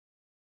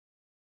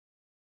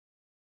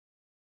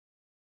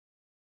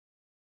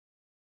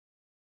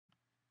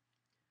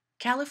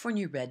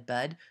California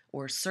redbud,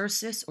 or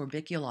Cercis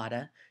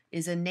orbiculata,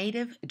 is a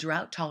native,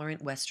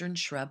 drought-tolerant western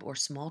shrub or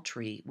small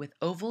tree with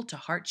oval to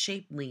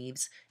heart-shaped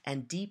leaves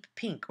and deep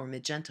pink or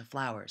magenta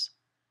flowers.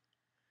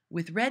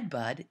 With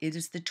redbud, it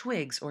is the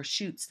twigs or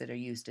shoots that are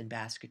used in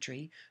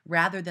basketry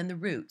rather than the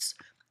roots,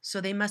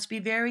 so they must be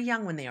very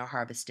young when they are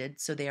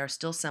harvested, so they are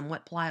still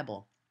somewhat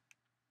pliable.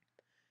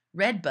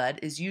 Redbud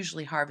is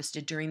usually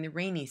harvested during the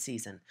rainy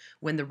season,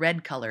 when the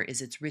red color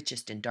is its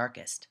richest and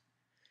darkest.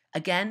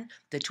 Again,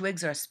 the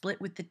twigs are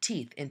split with the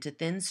teeth into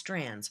thin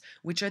strands,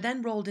 which are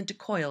then rolled into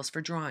coils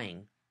for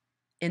drying.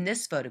 In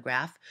this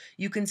photograph,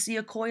 you can see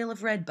a coil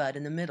of redbud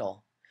in the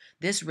middle.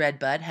 This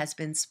redbud has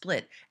been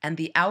split, and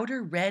the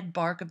outer red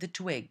bark of the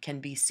twig can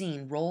be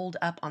seen rolled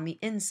up on the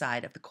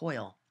inside of the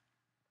coil.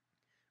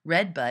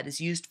 Redbud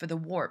is used for the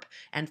warp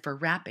and for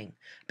wrapping,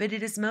 but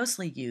it is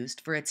mostly used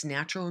for its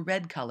natural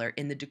red color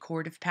in the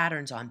decorative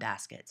patterns on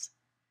baskets.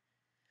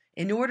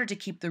 In order to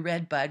keep the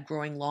redbud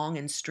growing long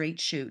and straight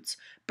shoots,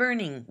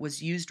 burning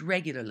was used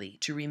regularly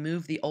to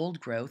remove the old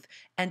growth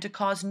and to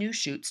cause new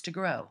shoots to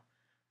grow.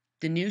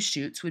 The new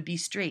shoots would be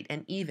straight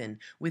and even,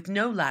 with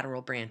no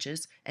lateral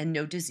branches and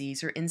no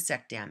disease or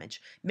insect damage,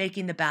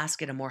 making the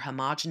basket a more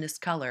homogeneous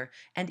color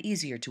and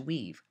easier to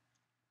weave.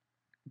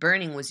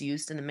 Burning was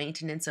used in the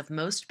maintenance of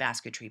most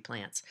basketry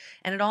plants,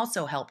 and it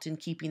also helped in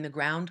keeping the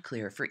ground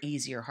clear for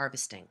easier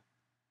harvesting.